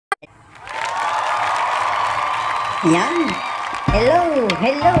Yan. Hello,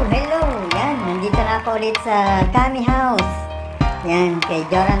 hello, hello. Yan, nandito na ako ulit sa Kame house. Yan, kay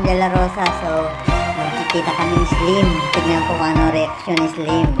Joran de la Rosa. So, magkikita kami ni Slim. Tignan ko kung ano reaction ni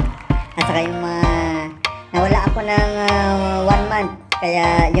Slim. At saka yung mga, nawala ako ng 1 month.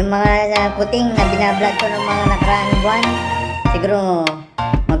 Kaya yung mga kuting na binablog ko ng mga nakaraang buwan, siguro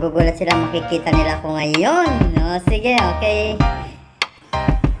magugulat sila, makikita nila ako ngayon. No, sige, okay.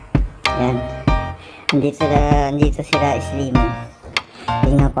 Yan. Andito sila Slim.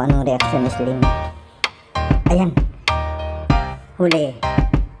 Tingnan ko anong reaction ni Slim. Ayan. Huli.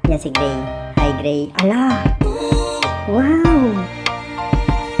 Yan si Gray. Hi Gray. Ala! Wow!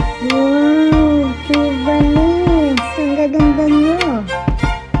 Wow! Cubanis! Ang gaganda nyo!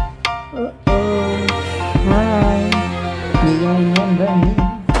 Uh-oh. Hi! Do you remember me?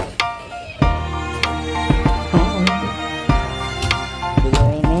 Hi! Do you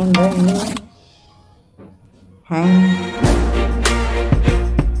remember me? Hi!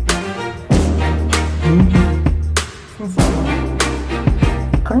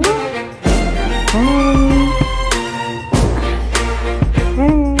 Kono? Hi!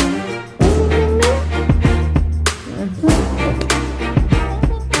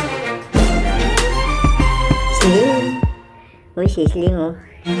 Slim. Uy, si Slim, oh.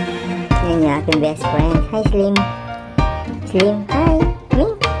 Yan yung aking best friend. Hi, Slim. Slim, hi.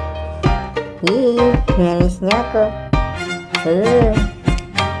 Me. Yee, namiss niya ako.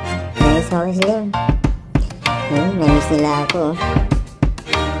 Namiss ako, Slim. Namiss nila ako.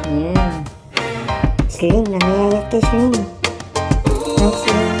 Yan. Slim, nangyayat kay Slim. Hi,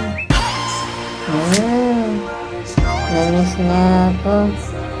 Slim. Namiss niya ako.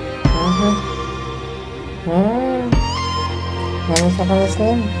 Namiss ako ni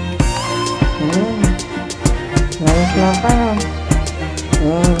Slim. Namiss mo ako, no?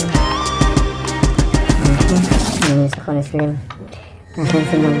 Yan. Namiss ako ni Slim. Nasaan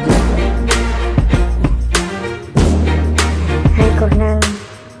si Maggie? Hi, Cornang.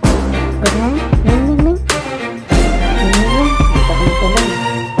 Cornang? Ming. Dito ako matulog.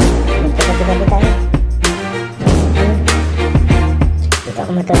 Magkakabitabi tayo. Dito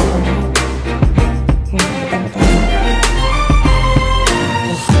ako matulog.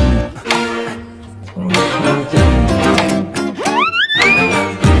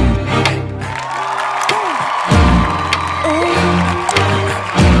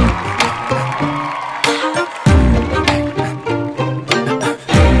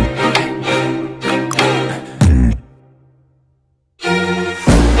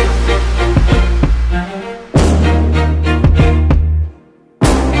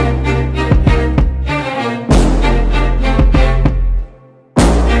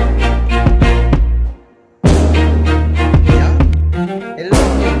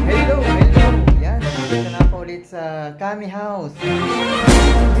 Sa Kame house.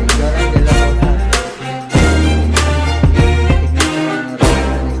 Okay, Joran de la Rosa.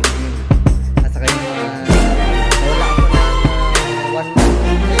 At saka yung wala ako ng 1 month.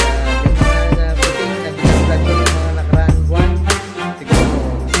 Yung mga kuting na binablog ko ng mga nakaraang buwan, siguro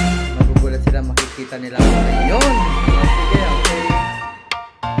magugulat sila, makikita nila ako ngayon. Sige, okay.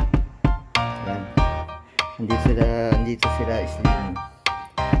 Yan. Andito sila Slim.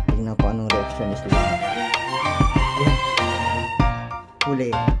 Tingnan ko anong reaction ni Slim.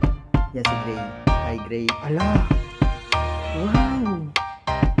 Huli. Yan si Gray. Hi Gray. Ala! Wow!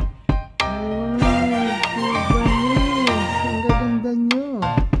 Cubanis! Ang gaganda nyo!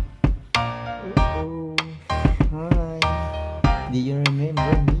 Uh-oh. Hi! Do you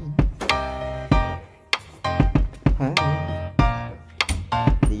remember me? Hi!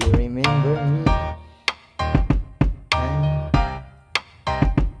 Do you remember me?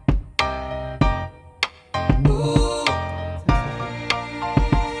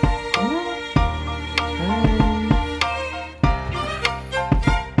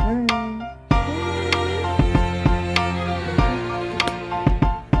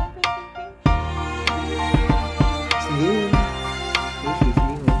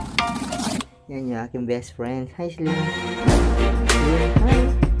 Yan yung aking best friend. Hi, Slim. Slim, hi.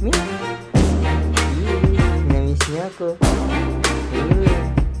 Me. Namiss niya ako.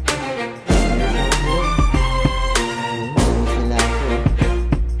 Namiss nila ako.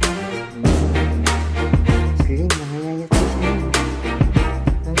 Slim, nakayayat ko Slim.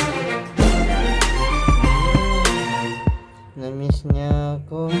 Namiss niya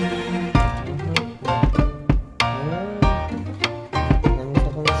ako.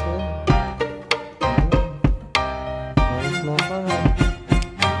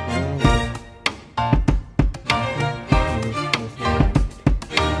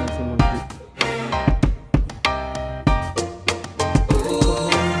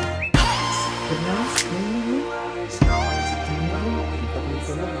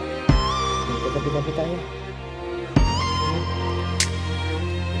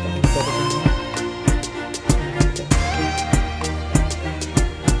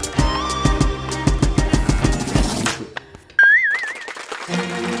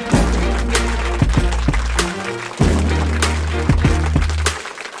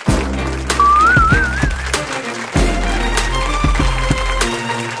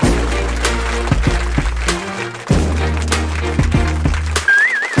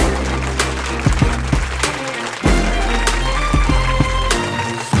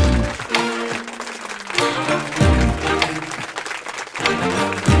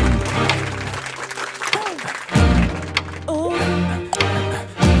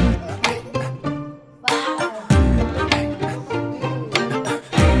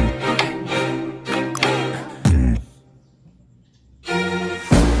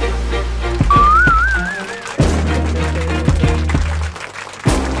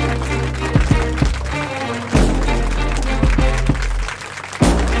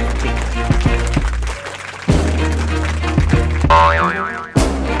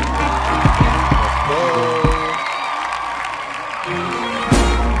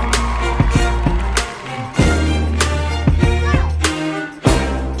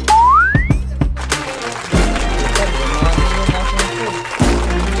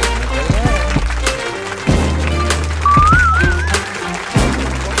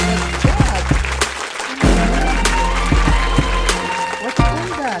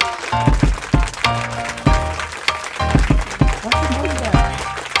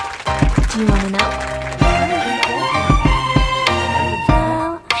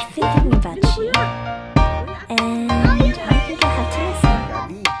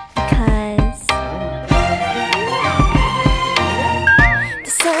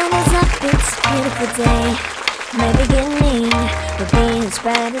 day, my beginning will be as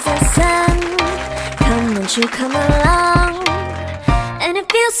bright as the sun. Come, won't you come along? And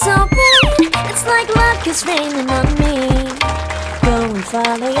it feels so bright, it's like luck is raining on me. Go and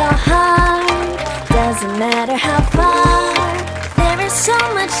follow your heart, doesn't matter how far. There is so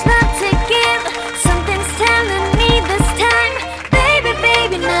much love to give, something's telling me this time. Baby,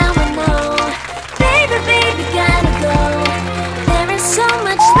 baby, now I know. Baby, baby, gotta go. There is so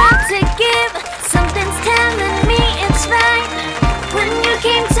much love to give, something's telling me it's right. When you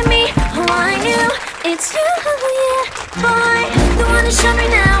came to me, oh I knew it's you, yeah, boy. The one to show me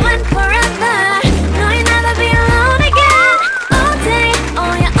now and forever. No, you'll never be alone again. All day,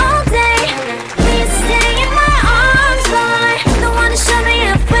 oh yeah, all day. Please stay in my arms, boy. The one to show me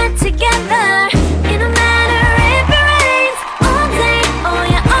if we're together. It don't matter if it rains. All day, oh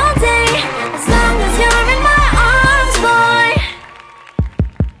yeah, all day. As long as you're in my arms, boy.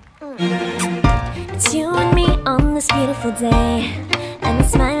 It's you and me on this beautiful day, and I'm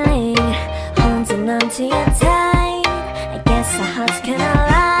smiling, holding on to you tight. I guess our hearts cannot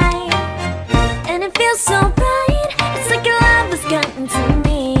lie, and it feels so bright. It's like your love has gotten to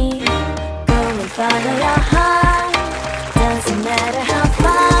me. Go and follow your heart, doesn't matter how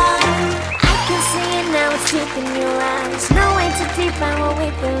far. I can see it now, it's deep in your eyes. No way to define what we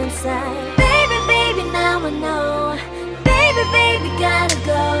feel inside. Baby, baby, now I know. Baby, baby, gotta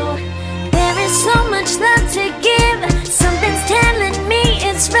go. There is so much love to give, something's telling me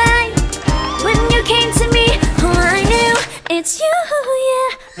it's right. When you came to me, oh I knew it's you,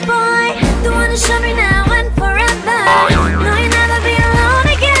 yeah, boy. The one to show me now and forever. No, you'll never be alone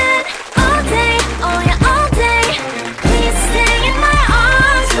again. All day, oh yeah, all day. Please stay in my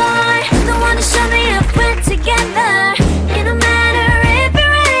arms, boy. The one to show me if we're together. It don't matter if it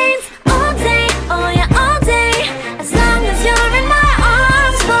rains. All day, oh yeah, all day. As long as you're in my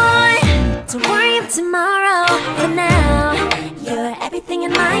arms, boy. Don't worry of tomorrow, for now you're everything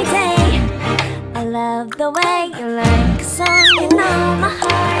in my day. I love the way you lie